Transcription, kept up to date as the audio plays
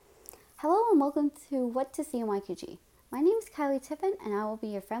Hello and welcome to What to See in YQG. My name is Kylie Tippin and I will be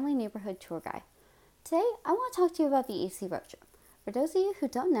your friendly neighborhood tour guide. Today I want to talk to you about the AC Road Trip. For those of you who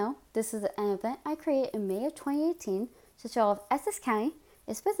don't know, this is an event I created in May of 2018 to show off Essex County,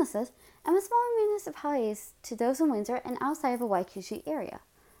 its businesses, and the smaller municipalities to those in Windsor and outside of the YQG area.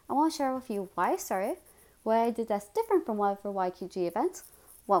 I want to share with you why I started, what I did that's different from other YQG events,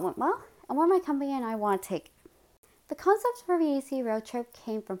 what went well, and where my company and I want to take it. The concept for the AC road trip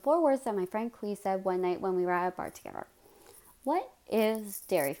came from 4 words that my friend Clee said one night when we were at a bar together. What is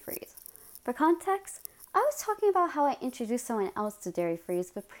Dairy Freeze? For context, I was talking about how I introduced someone else to Dairy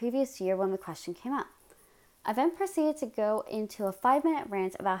Freeze the previous year when the question came up. I then proceeded to go into a 5-minute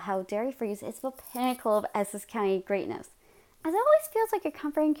rant about how Dairy Freeze is the pinnacle of Essex County greatness, as it always feels like a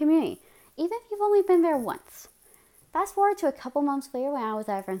comforting community, even if you've only been there once. Fast forward to a couple months later when I was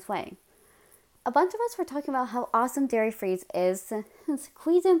at a friend's wedding. A bunch of us were talking about how awesome Dairy Freeze is, since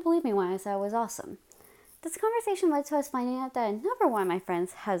Clee didn't believe me when I said it was awesome. This conversation led to us finding out that another one of my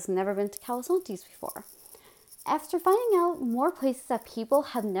friends has never been to Calasantes before. After finding out more places that people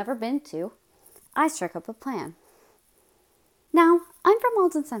have never been to, I struck up a plan. Now, I'm from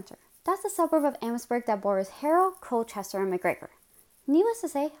Malden Center. That's a suburb of Amherstburg that borders Harrow, Colchester, and McGregor. Needless to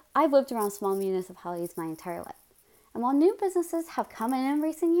say, I've lived around small municipalities my entire life. And while new businesses have come in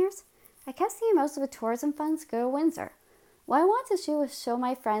recent years, I kept seeing most of the tourism funds go to Windsor. What I wanted to do was show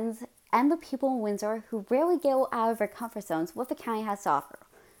my friends and the people in Windsor who rarely go out of their comfort zones what the county has to offer.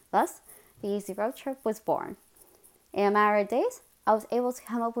 Thus, the AC Road Trip was born. In a matter of days, I was able to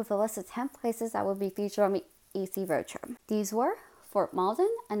come up with a list of 10 places that would be featured on the AC Road Trip. These were Fort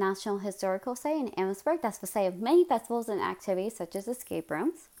Malden, a National Historical Site in Amherstburg that's the site of many festivals and activities such as escape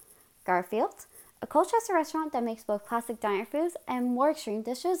rooms. Garfield's, a Colchester restaurant that makes both classic diner foods and more extreme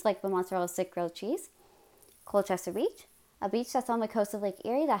dishes like the mozzarella stick grilled cheese. Colchester Beach, a beach that's on the coast of Lake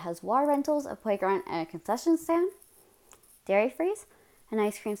Erie that has water rentals, a playground, and a concession stand. Dairy Freeze, an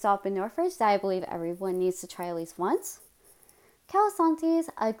ice cream stall up in Northridge that I believe everyone needs to try at least once. Calasantes,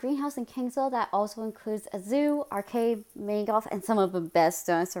 a greenhouse in Kingsville that also includes a zoo, arcade, mini golf, and some of the best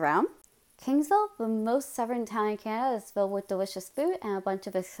donuts around. Kingsville, the most southern town in Canada, is filled with delicious food and a bunch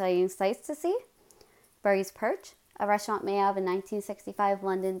of exciting sights to see. Burry's Perch, a restaurant made out of a 1965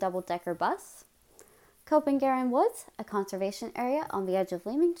 London double-decker bus. Copenhagen Woods, a conservation area on the edge of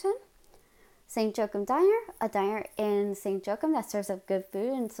Leamington. St. Joachim Diner, a diner in St. Joachim that serves up good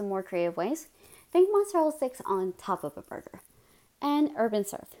food in some more creative ways. Think mozzarella sticks on top of a burger. And Urban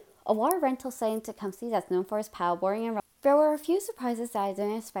Surf, a water rental site in Tecumseh that's known for its paddleboarding and There were a few surprises that I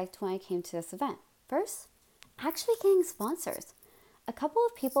didn't expect when I came to this event. First, actually getting sponsors. A couple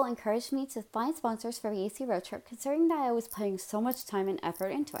of people encouraged me to find sponsors for the AC Road Trip, considering that I was putting so much time and effort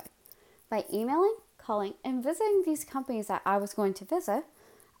into it. By emailing, calling, and visiting these companies that I was going to visit,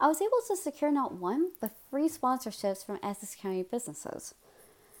 I was able to secure not one, but 3 sponsorships from Essex County businesses.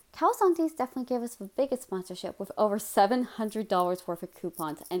 Calasantes definitely gave us the biggest sponsorship with over $700 worth of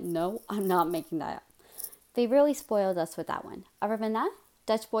coupons, and no, I'm not making that up. They really spoiled us with that one. Other than that,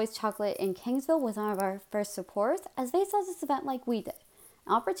 Dutch Boys Chocolate in Kingsville was one of our first supporters, as they saw this event like we did,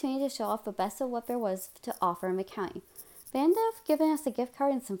 an opportunity to show off the best of what there was to offer in the county. They ended up giving us a gift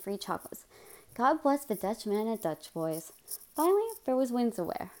card and some free chocolates. God bless the Dutchman and Dutch Boys. Finally, there was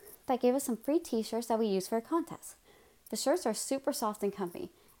Windsorwear that gave us some free t-shirts that we used for a contest. The shirts are super soft and comfy,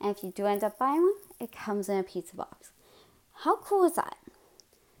 and if you do end up buying one, it comes in a pizza box. How cool is that?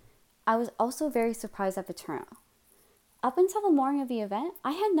 I was also very surprised at the turnout. Up until the morning of the event,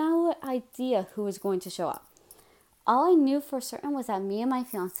 I had no idea who was going to show up. All I knew for certain was that me and my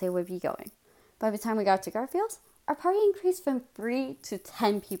fiance would be going. By the time we got to Garfield's, our party increased from 3 to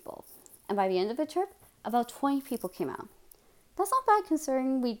 10 people. And by the end of the trip, about 20 people came out. That's not bad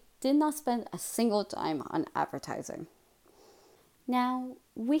considering we did not spend a single dime on advertising. Now,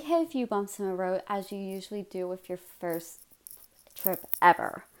 we hit a few bumps in the road as you usually do with your first trip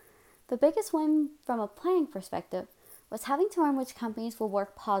ever. The biggest one from a planning perspective was having to learn which companies will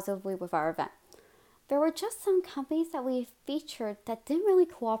work positively with our event. There were just some companies that we featured that didn't really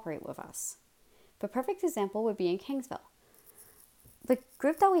cooperate with us. The perfect example would be in Kingsville. The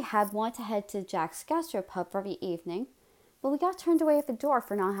group that we had wanted to head to Jack's Gastropub for the evening, but we got turned away at the door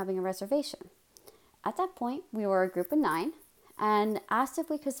for not having a reservation. At that point, we were a group of 9 and asked if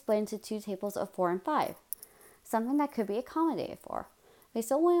we could split into 2 tables of 4 and 5, something that could be accommodated for. They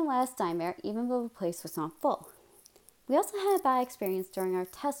still wouldn't let us dine there even though the place was not full. We also had a bad experience during our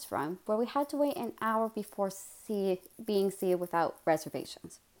test run where we had to wait an hour before being seated without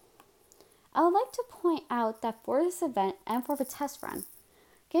reservations. I would like to point out that for this event and for the test run,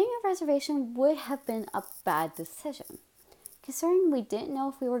 getting a reservation would have been a bad decision. considering we didn't know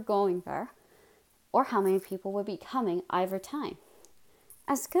if we were going there or how many people would be coming either time.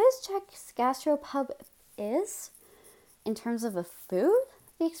 As good as Jack's Gastropub is, in terms of the food,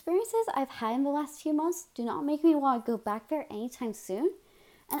 the experiences I've had in the last few months do not make me want to go back there anytime soon,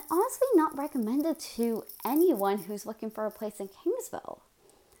 and honestly not recommended to anyone who's looking for a place in Kingsville.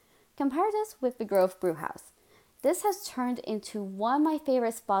 Compare this with the Grove Brewhouse. This has turned into one of my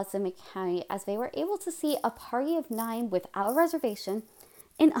favorite spots in McCounty, as they were able to see a party of 9 without a reservation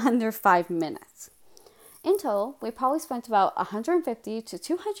in under 5 minutes. In total, we probably spent about $150 to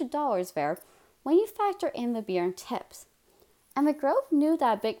 $200 there when you factor in the beer and tips. And the Grove knew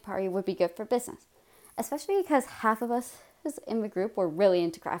that a big party would be good for business, especially because half of us in the group were really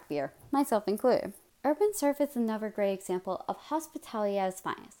into craft beer, myself included. Urban Surf is another great example of hospitality at its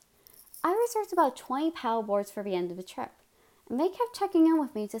finest. I reserved about 20 paddle boards for the end of the trip, and they kept checking in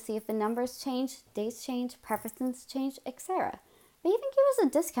with me to see if the numbers changed, dates changed, preferences changed, etc. They even gave us a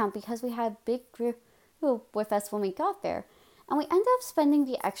discount because we had a big group with us when we got there, and we ended up spending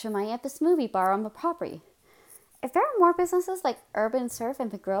the extra money at the smoothie bar on the property. If there are more businesses like Urban Surf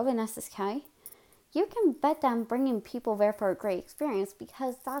and the Grove in Essex County, you can bet that I'm bringing people there for a great experience,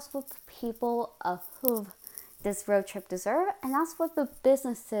 because that's what the people who this road trip deserve, and that's what the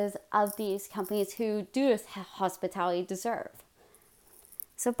businesses of these companies who do this hospitality deserve.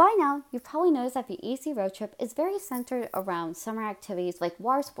 So by now, you've probably noticed that the EC road trip is very centered around summer activities like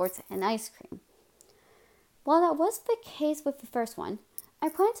water sports and ice cream. While that was the case with the first one, I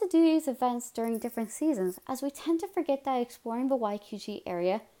plan to do these events during different seasons, as we tend to forget that exploring the YQG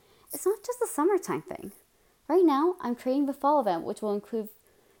area is not just a summertime thing. Right now, I'm creating the fall event, which will include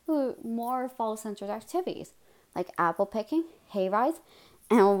more fall-centered activities, like apple picking, hay rides,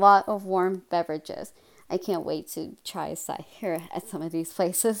 and a lot of warm beverages. I can't wait to try a cider at some of these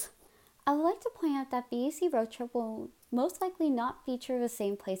places. I would like to point out that the EC road trip will most likely not feature the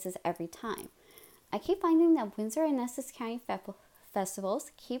same places every time. I keep finding that Windsor and Essex County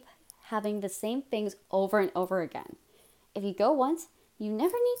festivals keep having the same things over and over again. If you go once, you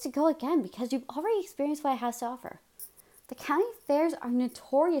never need to go again because you've already experienced what it has to offer. The county fairs are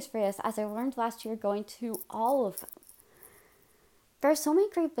notorious for this, as I learned last year going to all of them. There are so many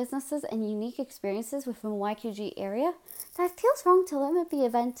great businesses and unique experiences within the YQG area that it feels wrong to limit the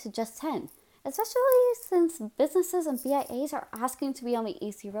event to just 10, especially since businesses and BIAs are asking to be on the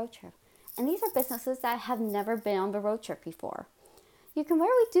EC road trip. And these are businesses that have never been on the road trip before. You can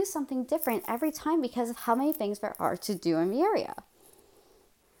literally do something different every time because of how many things there are to do in the area.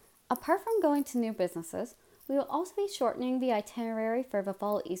 Apart from going to new businesses, we will also be shortening the itinerary for the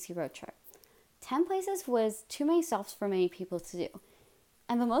fall EC road trip. 10 places was too many stops for many people to do,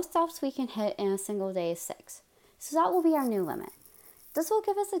 and the most stops we can hit in a single day is 6, so that will be our new limit. This will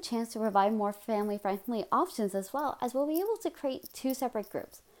give us a chance to provide more family-friendly options, as well as we'll be able to create 2 separate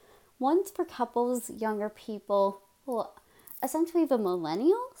groups. One's for couples, younger people, well, essentially the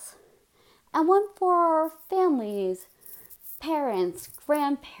millennials, and one for families, parents,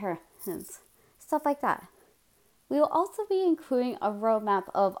 grandparents, stuff like that. We will also be including a roadmap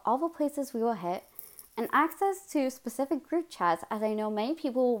of all the places we will hit and access to specific group chats, as I know many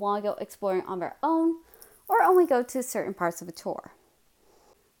people will want to go exploring on their own or only go to certain parts of a tour.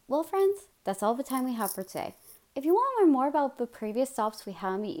 Well, friends, that's all the time we have for today. If you want to learn more about the previous stops we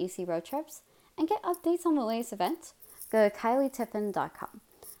had on the EC road trips and get updates on the latest events, go to KylieTiffin.com.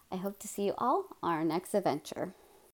 I hope to see you all on our next adventure.